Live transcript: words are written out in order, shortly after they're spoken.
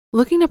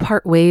Looking to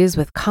part ways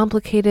with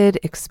complicated,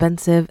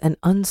 expensive, and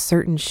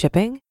uncertain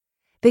shipping?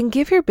 Then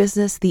give your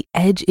business the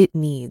edge it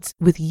needs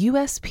with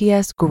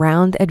USPS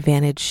Ground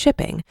Advantage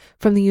shipping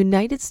from the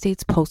United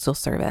States Postal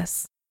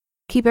Service.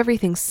 Keep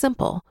everything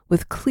simple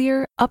with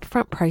clear,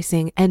 upfront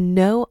pricing and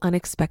no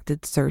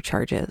unexpected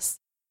surcharges.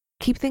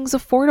 Keep things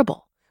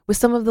affordable with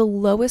some of the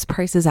lowest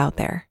prices out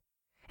there.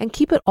 And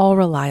keep it all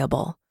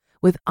reliable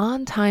with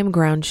on-time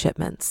ground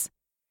shipments.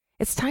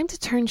 It's time to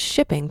turn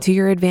shipping to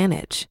your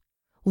advantage.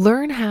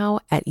 Learn how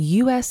at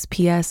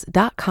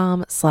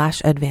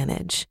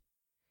USPS.com/advantage.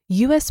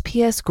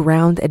 USPS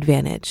Ground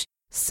Advantage.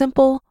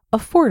 Simple,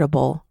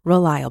 affordable,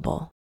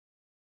 reliable.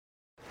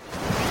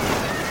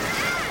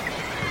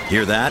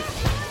 Hear that?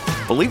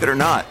 Believe it or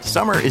not,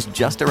 summer is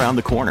just around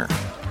the corner.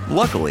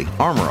 Luckily,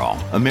 Armor All,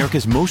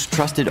 America's most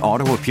trusted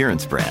auto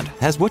appearance brand,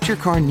 has what your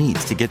car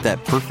needs to get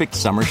that perfect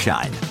summer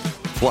shine.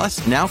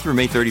 Plus, now through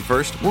May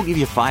 31st, we'll give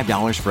you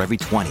 $5 for every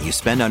 $20 you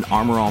spend on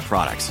Armor All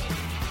products.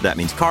 That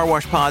means car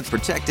wash pods,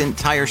 protectant,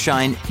 tire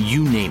shine,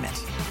 you name it.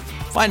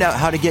 Find out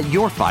how to get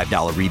your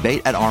 $5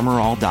 rebate at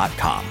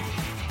armorall.com.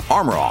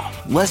 Armor All,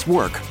 less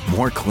work,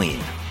 more clean.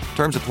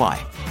 Terms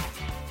apply.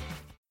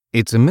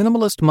 It's a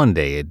Minimalist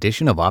Monday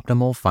edition of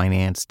Optimal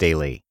Finance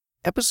Daily,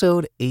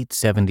 episode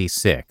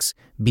 876,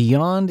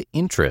 Beyond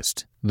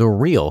Interest, the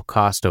Real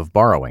Cost of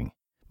Borrowing,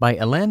 by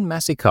Hélène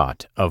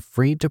Massicotte of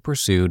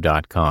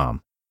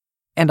freetopursue.com.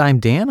 And I'm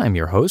Dan, I'm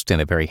your host, and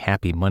a very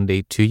happy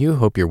Monday to you.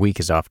 Hope your week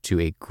is off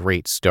to a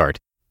great start.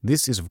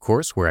 This is, of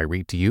course, where I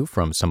read to you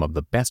from some of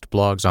the best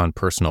blogs on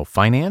personal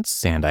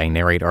finance, and I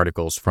narrate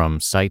articles from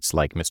sites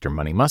like Mr.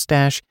 Money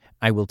Mustache,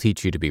 I Will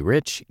Teach You to Be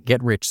Rich,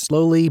 Get Rich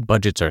Slowly,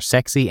 Budgets Are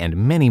Sexy, and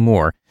many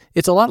more.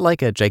 It's a lot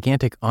like a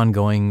gigantic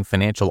ongoing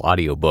financial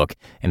audiobook,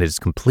 and it is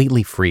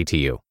completely free to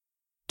you.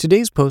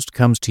 Today's post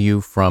comes to you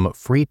from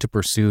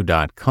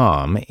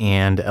freetopursue.com,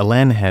 and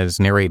Hélène has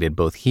narrated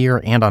both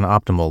here and on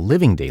Optimal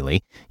Living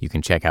Daily. You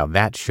can check out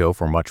that show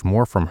for much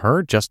more from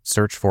her. Just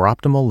search for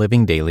Optimal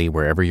Living Daily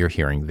wherever you're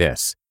hearing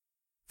this.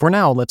 For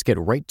now, let's get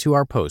right to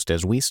our post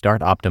as we start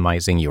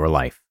optimizing your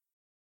life.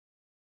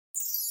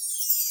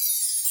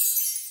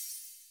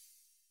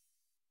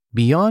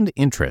 Beyond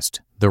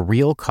Interest, the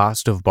Real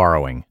Cost of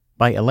Borrowing,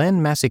 by Hélène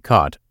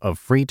Massicotte of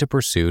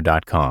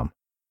freetopursue.com.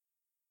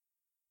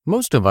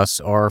 Most of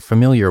us are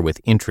familiar with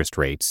interest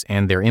rates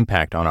and their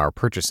impact on our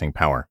purchasing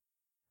power.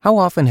 How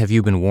often have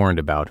you been warned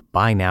about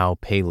buy now,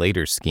 pay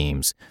later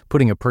schemes,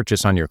 putting a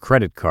purchase on your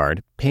credit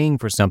card, paying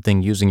for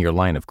something using your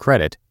line of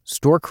credit,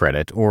 store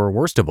credit, or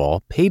worst of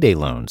all, payday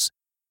loans?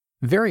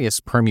 Various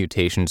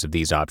permutations of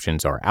these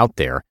options are out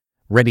there,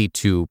 ready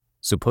to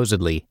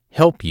supposedly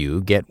help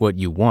you get what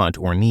you want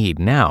or need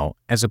now,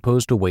 as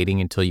opposed to waiting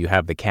until you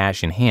have the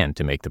cash in hand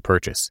to make the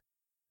purchase.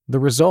 The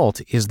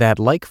result is that,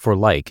 like for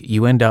like,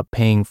 you end up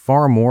paying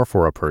far more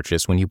for a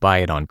purchase when you buy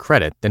it on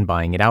credit than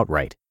buying it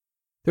outright.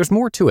 There's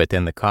more to it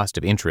than the cost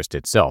of interest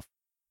itself.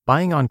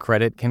 Buying on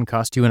credit can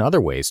cost you in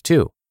other ways,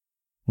 too.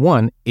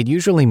 One, it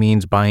usually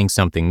means buying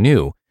something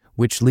new,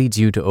 which leads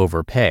you to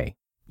overpay.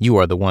 You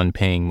are the one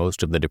paying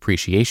most of the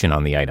depreciation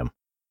on the item.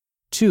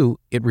 Two,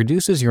 it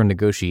reduces your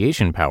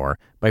negotiation power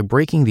by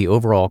breaking the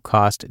overall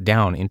cost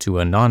down into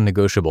a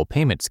non-negotiable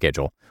payment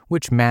schedule,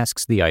 which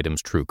masks the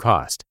item's true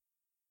cost.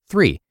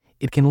 Three,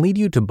 it can lead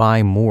you to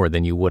buy more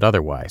than you would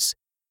otherwise.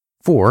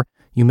 Four,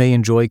 you may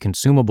enjoy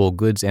consumable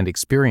goods and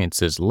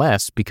experiences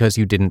less because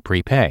you didn't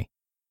prepay.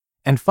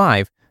 And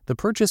five, the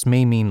purchase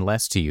may mean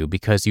less to you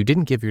because you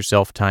didn't give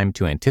yourself time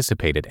to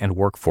anticipate it and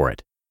work for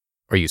it.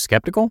 Are you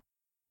skeptical?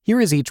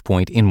 Here is each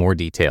point in more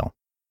detail.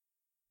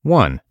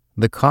 1.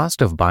 The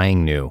cost of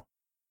buying new.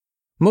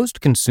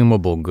 Most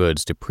consumable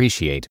goods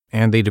depreciate,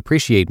 and they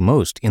depreciate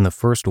most in the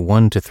first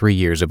 1 to 3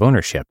 years of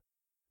ownership.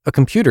 A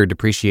computer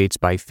depreciates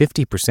by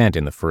 50%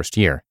 in the first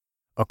year.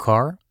 A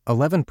car,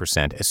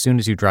 11% as soon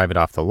as you drive it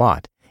off the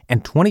lot,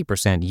 and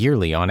 20%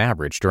 yearly on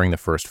average during the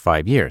first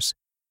 5 years.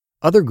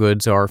 Other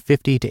goods are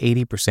 50 to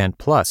 80%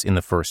 plus in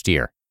the first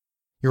year.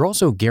 You're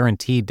also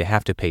guaranteed to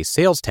have to pay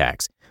sales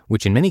tax,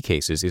 which in many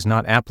cases is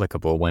not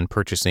applicable when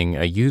purchasing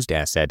a used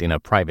asset in a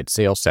private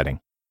sale setting.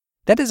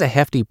 That is a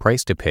hefty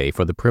price to pay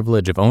for the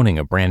privilege of owning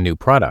a brand new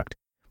product.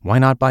 Why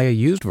not buy a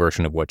used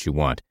version of what you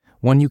want?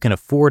 One you can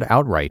afford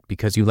outright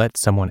because you let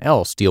someone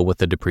else deal with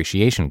the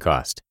depreciation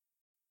cost.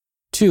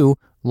 2.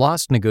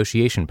 Lost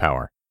negotiation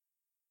power.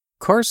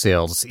 Car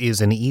sales is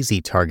an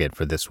easy target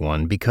for this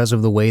one because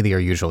of the way they are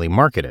usually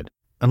marketed.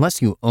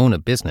 Unless you own a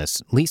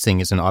business, leasing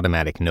is an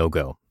automatic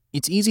no-go.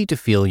 It's easy to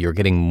feel you're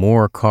getting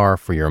more car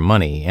for your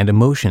money, and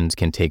emotions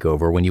can take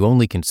over when you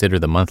only consider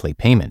the monthly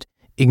payment,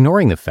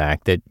 ignoring the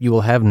fact that you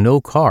will have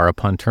no car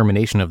upon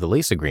termination of the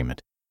lease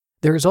agreement.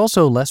 There is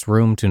also less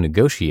room to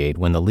negotiate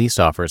when the lease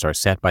offers are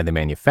set by the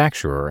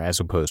manufacturer as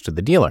opposed to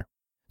the dealer.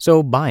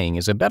 So buying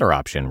is a better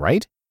option,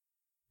 right?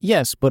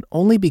 Yes, but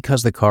only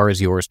because the car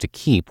is yours to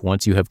keep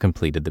once you have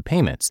completed the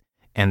payments,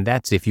 and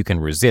that's if you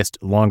can resist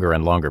longer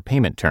and longer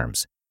payment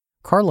terms.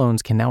 Car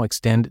loans can now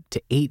extend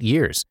to 8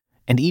 years,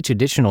 and each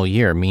additional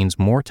year means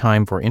more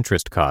time for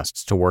interest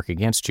costs to work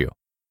against you.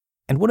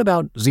 And what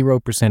about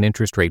 0%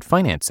 interest rate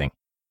financing?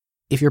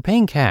 If you're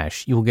paying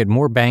cash, you will get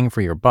more bang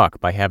for your buck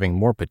by having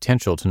more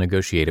potential to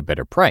negotiate a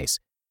better price.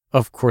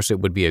 Of course,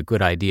 it would be a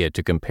good idea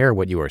to compare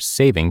what you are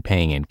saving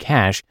paying in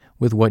cash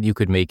with what you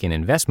could make in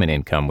investment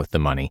income with the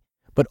money,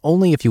 but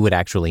only if you would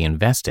actually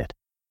invest it.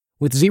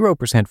 With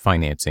 0%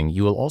 financing,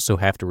 you will also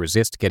have to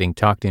resist getting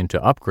talked into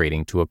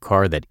upgrading to a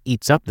car that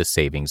eats up the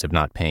savings of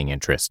not paying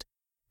interest.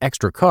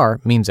 Extra car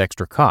means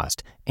extra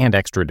cost and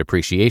extra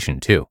depreciation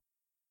too.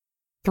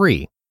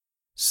 3.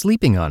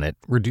 Sleeping on it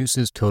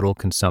reduces total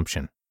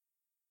consumption.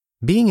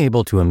 Being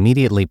able to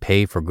immediately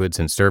pay for goods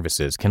and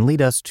services can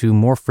lead us to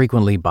more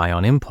frequently buy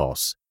on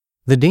impulse.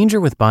 The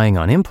danger with buying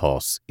on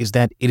impulse is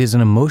that it is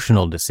an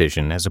emotional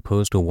decision as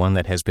opposed to one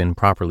that has been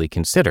properly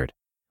considered,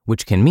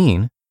 which can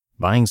mean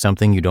buying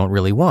something you don't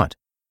really want,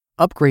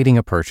 upgrading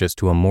a purchase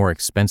to a more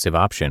expensive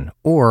option,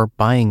 or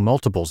buying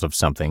multiples of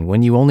something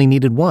when you only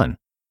needed one.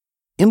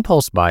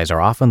 Impulse buys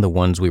are often the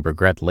ones we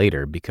regret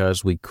later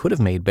because we could have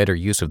made better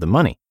use of the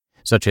money,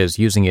 such as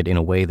using it in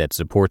a way that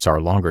supports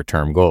our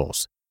longer-term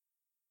goals.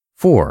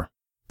 4.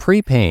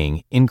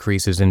 Prepaying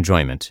increases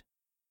enjoyment.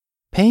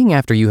 Paying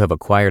after you have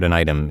acquired an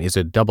item is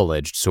a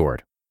double-edged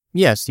sword.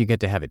 Yes, you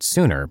get to have it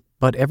sooner,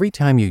 but every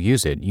time you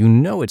use it, you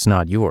know it's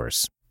not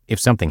yours.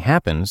 If something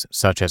happens,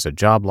 such as a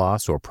job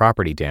loss or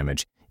property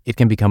damage, it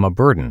can become a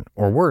burden,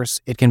 or worse,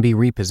 it can be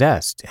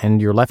repossessed,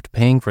 and you're left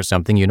paying for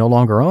something you no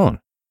longer own.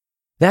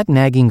 That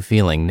nagging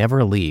feeling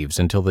never leaves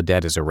until the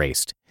debt is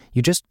erased.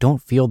 You just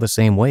don't feel the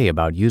same way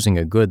about using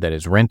a good that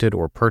is rented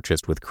or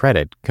purchased with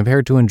credit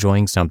compared to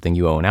enjoying something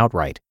you own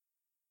outright.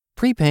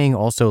 Prepaying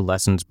also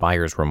lessens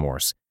buyer's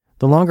remorse.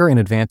 The longer in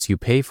advance you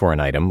pay for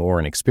an item or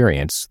an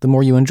experience, the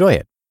more you enjoy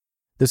it.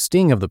 The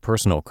sting of the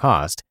personal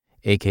cost,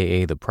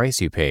 aka the price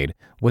you paid,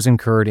 was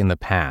incurred in the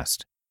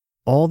past.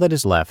 All that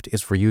is left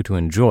is for you to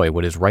enjoy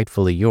what is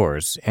rightfully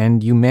yours,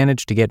 and you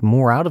manage to get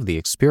more out of the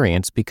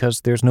experience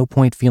because there's no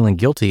point feeling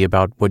guilty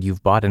about what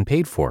you've bought and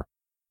paid for.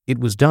 It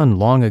was done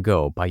long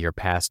ago by your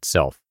past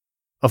self.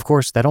 Of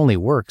course, that only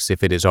works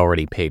if it is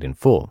already paid in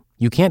full.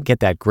 You can't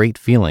get that great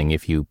feeling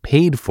if you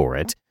paid for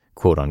it,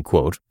 quote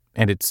unquote,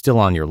 and it's still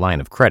on your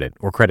line of credit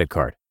or credit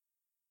card.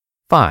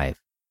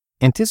 5.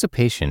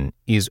 Anticipation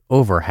is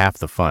over half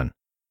the fun.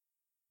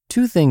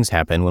 Two things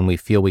happen when we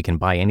feel we can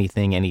buy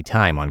anything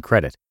anytime on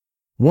credit.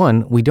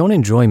 1, we don't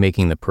enjoy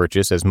making the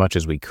purchase as much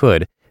as we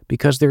could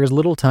because there is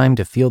little time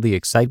to feel the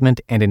excitement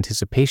and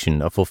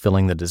anticipation of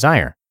fulfilling the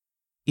desire.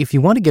 If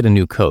you want to get a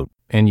new coat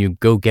and you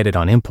go get it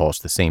on impulse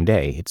the same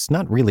day, it's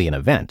not really an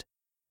event.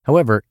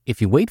 However, if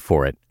you wait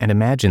for it and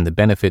imagine the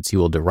benefits you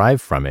will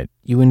derive from it,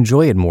 you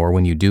enjoy it more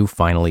when you do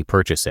finally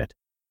purchase it.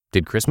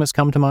 Did Christmas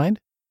come to mind?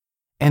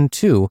 And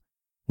 2,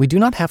 we do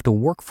not have to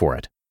work for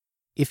it.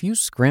 If you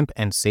scrimp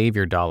and save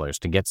your dollars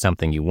to get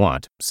something you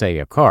want, say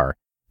a car,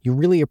 you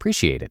really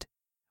appreciate it.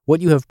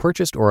 What you have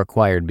purchased or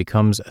acquired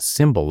becomes a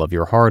symbol of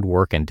your hard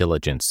work and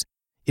diligence.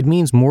 It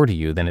means more to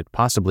you than it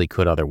possibly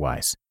could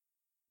otherwise.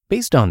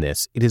 Based on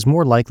this, it is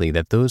more likely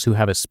that those who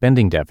have a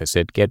spending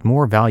deficit get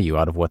more value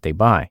out of what they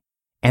buy,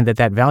 and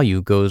that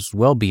value goes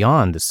well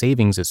beyond the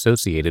savings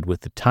associated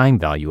with the time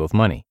value of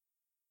money.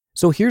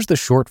 So here's the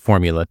short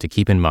formula to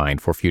keep in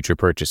mind for future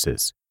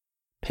purchases.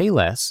 Pay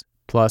less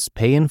plus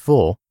pay in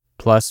full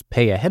plus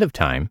pay ahead of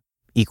time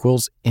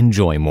equals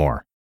enjoy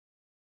more.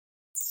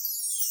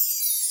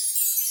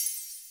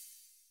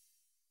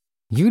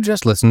 You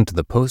just listened to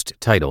the post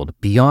titled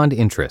Beyond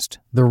Interest,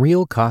 The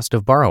Real Cost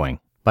of Borrowing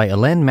by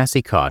Hélène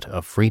Massicotte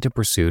of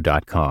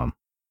freetopursue.com.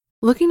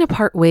 Looking to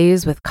part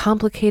ways with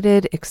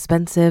complicated,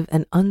 expensive,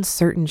 and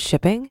uncertain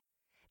shipping?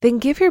 Then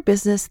give your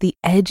business the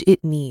edge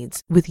it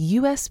needs with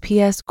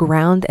USPS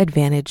Ground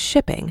Advantage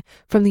shipping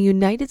from the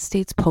United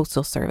States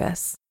Postal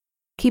Service.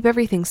 Keep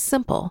everything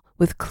simple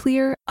with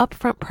clear,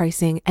 upfront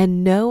pricing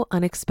and no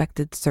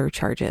unexpected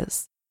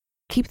surcharges.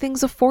 Keep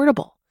things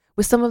affordable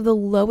with some of the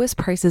lowest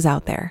prices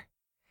out there.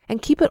 And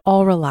keep it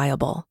all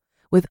reliable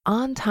with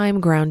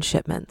on-time ground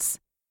shipments.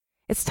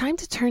 It's time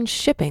to turn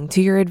shipping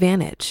to your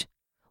advantage.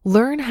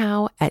 Learn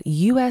how at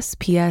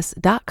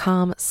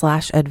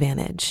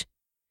USPS.com/advantage.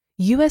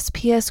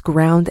 USPS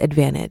Ground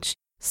Advantage.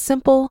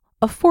 Simple,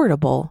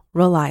 affordable,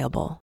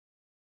 reliable.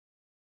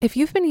 If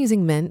you've been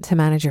using Mint to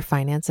manage your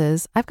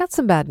finances, I've got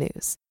some bad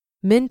news.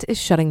 Mint is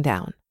shutting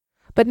down.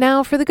 But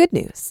now for the good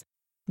news.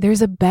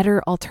 There's a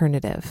better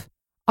alternative.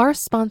 Our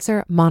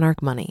sponsor,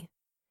 Monarch Money.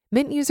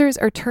 Mint users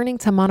are turning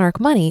to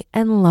Monarch Money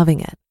and loving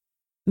it.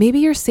 Maybe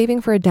you're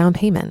saving for a down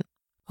payment,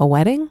 a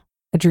wedding,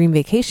 a dream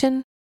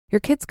vacation, your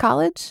kids'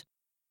 college.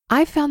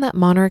 I've found that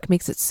Monarch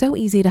makes it so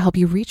easy to help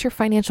you reach your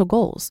financial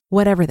goals,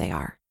 whatever they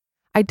are.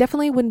 I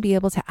definitely wouldn't be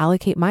able to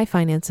allocate my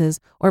finances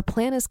or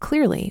plan as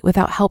clearly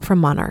without help from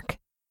Monarch.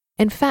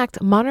 In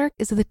fact, Monarch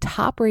is the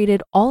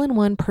top-rated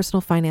all-in-one personal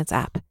finance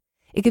app.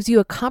 It gives you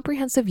a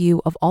comprehensive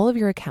view of all of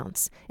your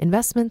accounts,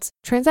 investments,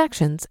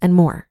 transactions, and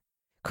more.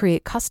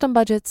 Create custom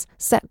budgets,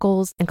 set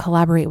goals, and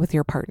collaborate with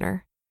your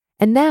partner.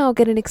 And now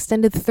get an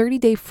extended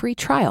 30-day free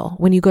trial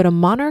when you go to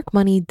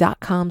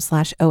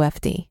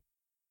monarchmoney.com/OFD.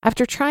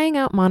 After trying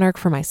out Monarch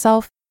for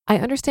myself, I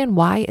understand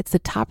why it's the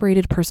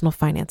top-rated personal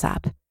finance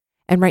app.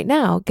 And right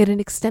now, get an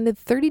extended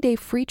 30-day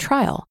free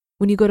trial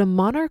when you go to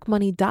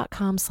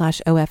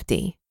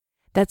monarchmoney.com/OFD.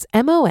 That's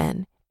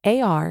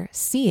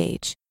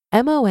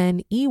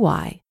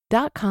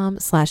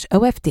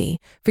monarchmoney.com/OFD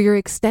for your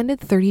extended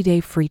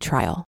 30-day free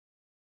trial.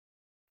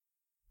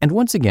 And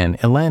once again,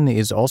 Elaine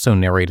is also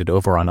narrated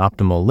over on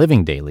Optimal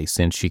Living Daily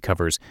since she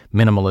covers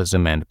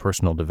minimalism and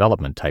personal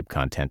development type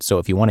content. So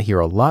if you want to hear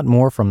a lot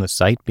more from the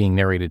site being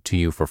narrated to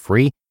you for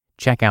free,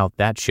 check out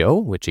that show,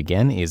 which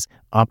again is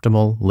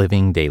Optimal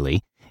Living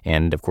Daily.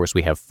 And of course,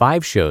 we have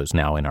 5 shows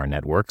now in our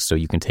network, so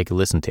you can take a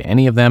listen to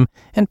any of them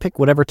and pick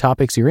whatever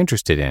topics you're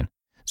interested in.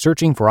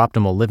 Searching for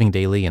Optimal Living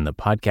Daily in the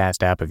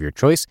podcast app of your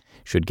choice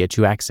should get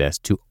you access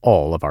to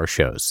all of our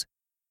shows.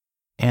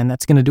 And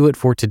that's going to do it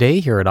for today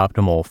here at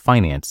Optimal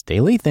Finance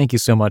Daily. Thank you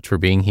so much for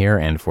being here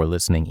and for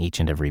listening each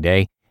and every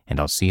day. And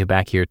I'll see you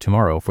back here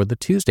tomorrow for the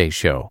Tuesday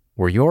show,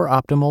 where your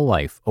optimal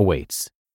life awaits.